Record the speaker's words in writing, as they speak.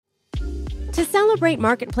To celebrate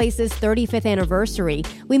Marketplace's 35th anniversary,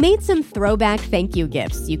 we made some throwback thank you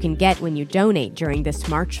gifts you can get when you donate during this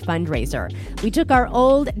March fundraiser. We took our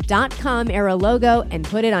old .com era logo and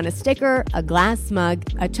put it on a sticker, a glass mug,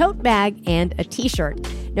 a tote bag, and a t-shirt.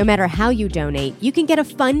 No matter how you donate, you can get a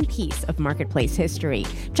fun piece of Marketplace history.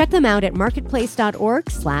 Check them out at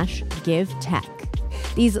marketplace.org/givetech.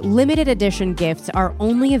 These limited edition gifts are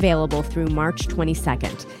only available through March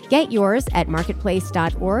 22nd. Get yours at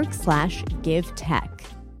marketplace.org/givetech.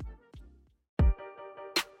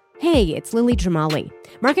 Hey, it's Lily Jamali.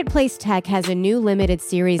 Marketplace Tech has a new limited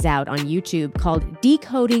series out on YouTube called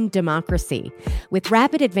Decoding Democracy. With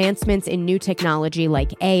rapid advancements in new technology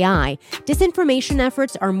like AI, disinformation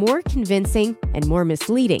efforts are more convincing and more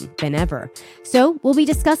misleading than ever. So we'll be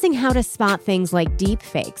discussing how to spot things like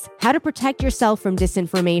deepfakes, how to protect yourself from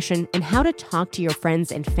disinformation, and how to talk to your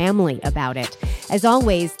friends and family about it. As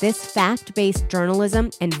always, this fact-based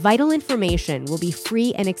journalism and vital information will be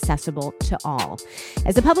free and accessible to all.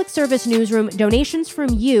 As a public service newsroom, donations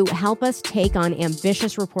from you help us take on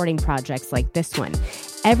ambitious reporting projects like this one.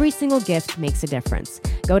 Every single gift makes a difference.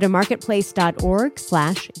 Go to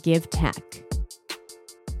marketplace.org/givetech.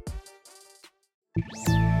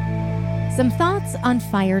 Some thoughts on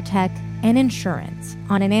fire tech and insurance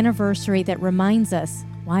on an anniversary that reminds us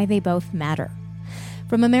why they both matter.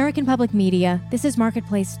 From American Public Media, this is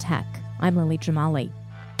Marketplace Tech. I'm Lily Jamali.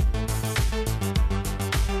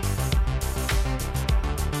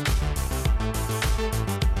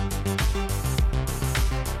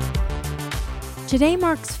 Today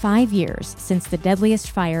marks 5 years since the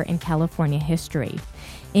deadliest fire in California history.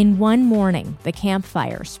 In one morning, the Camp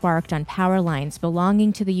Fire sparked on power lines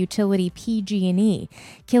belonging to the utility PG&E,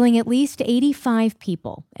 killing at least 85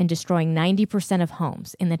 people and destroying 90% of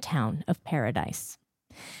homes in the town of Paradise.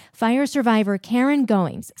 Fire survivor Karen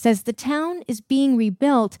Goings says the town is being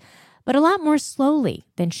rebuilt, but a lot more slowly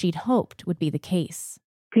than she'd hoped would be the case.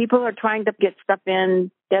 People are trying to get stuff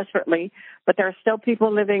in desperately, but there are still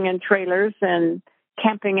people living in trailers and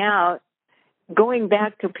camping out. Going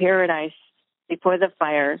back to Paradise before the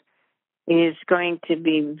fire is going to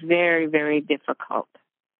be very, very difficult,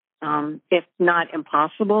 if not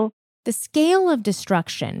impossible. The scale of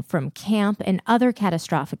destruction from camp and other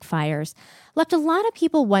catastrophic fires left a lot of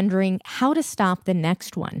people wondering how to stop the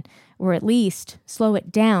next one, or at least slow it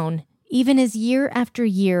down, even as year after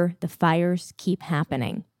year the fires keep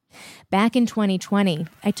happening. Back in 2020,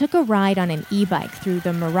 I took a ride on an e-bike through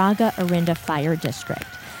the Moraga Orinda Fire District.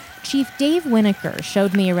 Chief Dave Winokur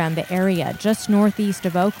showed me around the area just northeast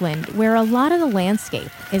of Oakland, where a lot of the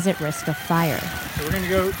landscape is at risk of fire. So we're going to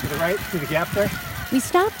go to the right through the gap there. We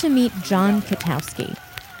stopped to meet John Katowski.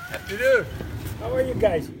 Afternoon. How are you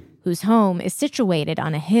guys? Whose home is situated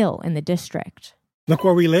on a hill in the district. Look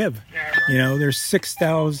where we live. You know, there's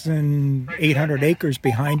 6,800 acres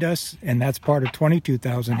behind us, and that's part of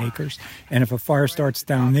 22,000 acres. And if a fire starts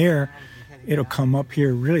down there, it'll come up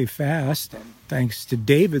here really fast. Thanks to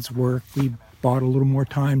David's work, we bought a little more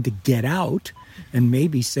time to get out and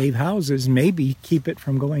maybe save houses, maybe keep it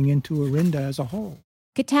from going into Orinda as a whole.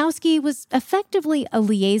 Katowski was effectively a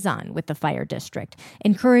liaison with the fire district,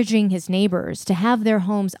 encouraging his neighbors to have their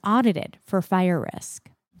homes audited for fire risk.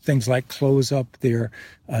 Things like close up their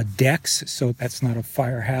decks so that's not a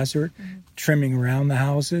fire hazard, trimming around the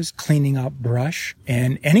houses, cleaning up brush,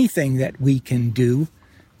 and anything that we can do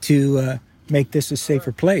to make this a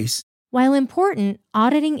safer place. While important,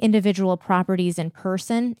 auditing individual properties in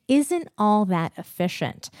person isn't all that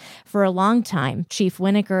efficient. For a long time, Chief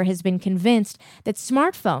Winokur has been convinced that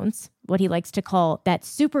smartphones, what he likes to call that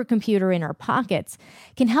supercomputer in our pockets,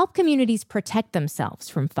 can help communities protect themselves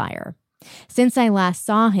from fire. Since I last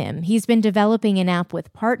saw him, he's been developing an app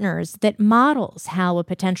with partners that models how a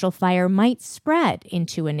potential fire might spread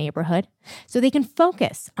into a neighborhood so they can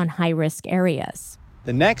focus on high-risk areas.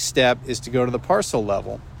 The next step is to go to the parcel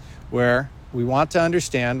level, where we want to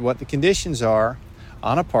understand what the conditions are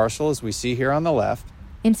on a parcel, as we see here on the left.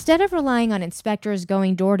 Instead of relying on inspectors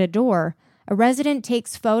going door to door, a resident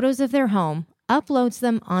takes photos of their home, uploads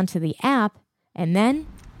them onto the app, and then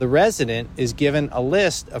the resident is given a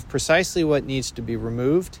list of precisely what needs to be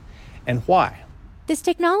removed and why. This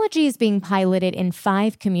technology is being piloted in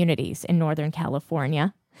 5 communities in Northern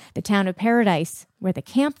California. The town of Paradise, where the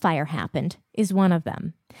Camp Fire happened, is one of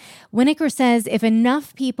them. Winokur says if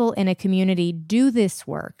enough people in a community do this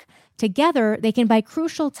work, together they can buy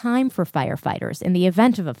crucial time for firefighters in the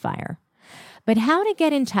event of a fire. But how to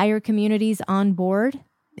get entire communities on board?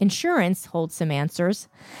 Insurance holds some answers.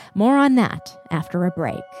 More on that after a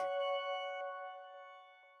break.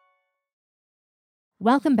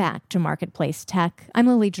 Welcome back to Marketplace Tech. I'm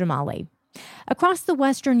Lily Jamali. Across the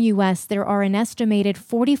western U.S., there are an estimated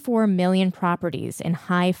 44 million properties in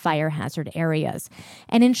high fire hazard areas,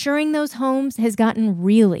 and insuring those homes has gotten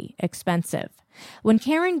really expensive. When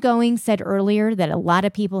Karen Going said earlier that a lot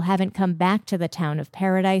of people haven't come back to the town of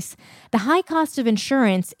Paradise, the high cost of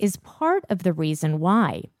insurance is part of the reason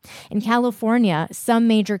why. In California, some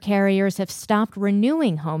major carriers have stopped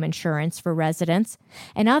renewing home insurance for residents,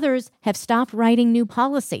 and others have stopped writing new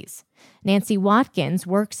policies. Nancy Watkins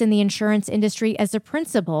works in the insurance industry as a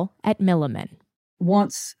principal at Milliman.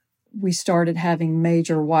 Once we started having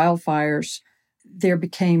major wildfires, there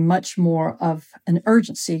became much more of an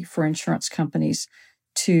urgency for insurance companies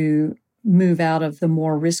to move out of the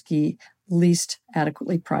more risky, least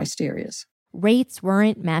adequately priced areas. Rates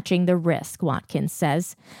weren't matching the risk, Watkins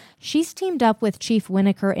says. She's teamed up with Chief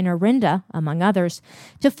Winokur in Orinda, among others,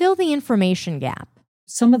 to fill the information gap.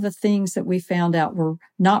 Some of the things that we found out were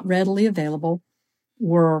not readily available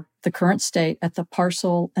were the current state at the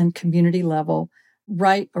parcel and community level,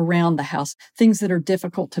 right around the house, things that are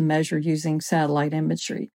difficult to measure using satellite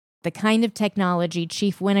imagery. The kind of technology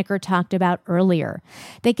Chief Winokur talked about earlier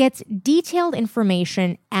that gets detailed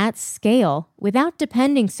information at scale without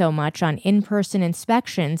depending so much on in-person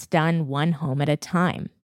inspections done one home at a time.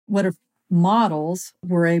 What if models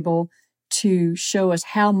were able to show us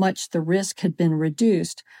how much the risk had been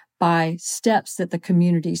reduced by steps that the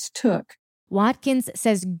communities took? Watkins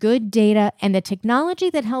says good data and the technology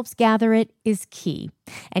that helps gather it is key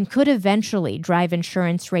and could eventually drive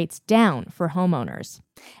insurance rates down for homeowners.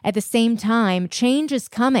 At the same time, change is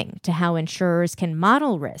coming to how insurers can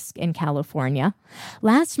model risk in California.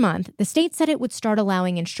 Last month, the state said it would start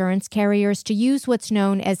allowing insurance carriers to use what's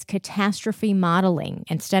known as catastrophe modeling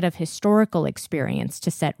instead of historical experience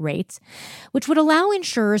to set rates, which would allow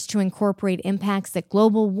insurers to incorporate impacts that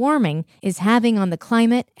global warming is having on the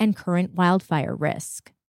climate and current wildfire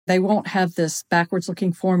risk. They won't have this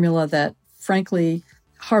backwards-looking formula that, frankly,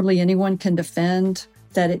 hardly anyone can defend,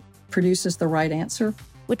 that it produces the right answer.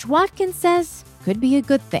 Which Watkins says could be a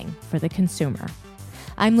good thing for the consumer.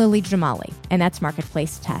 I'm Lily Jamali, and that's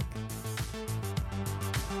Marketplace Tech.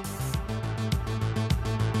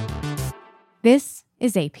 This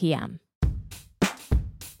is APM.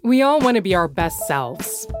 We all want to be our best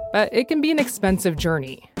selves, but it can be an expensive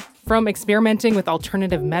journey. From experimenting with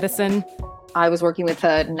alternative medicine, I was working with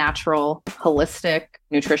a natural, holistic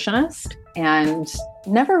nutritionist and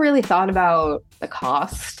never really thought about the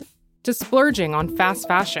cost, to splurging on fast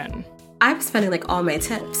fashion. I was spending all my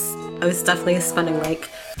tips. I was definitely spending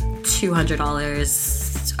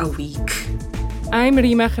 $200 a week. I'm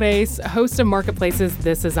Rima Jerez, host of Marketplace's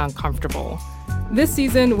This Is Uncomfortable. This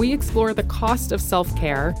season, we explore the cost of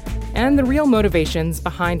self-care and the real motivations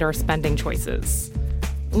behind our spending choices.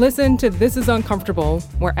 Listen to This Is Uncomfortable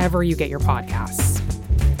wherever you get your podcasts.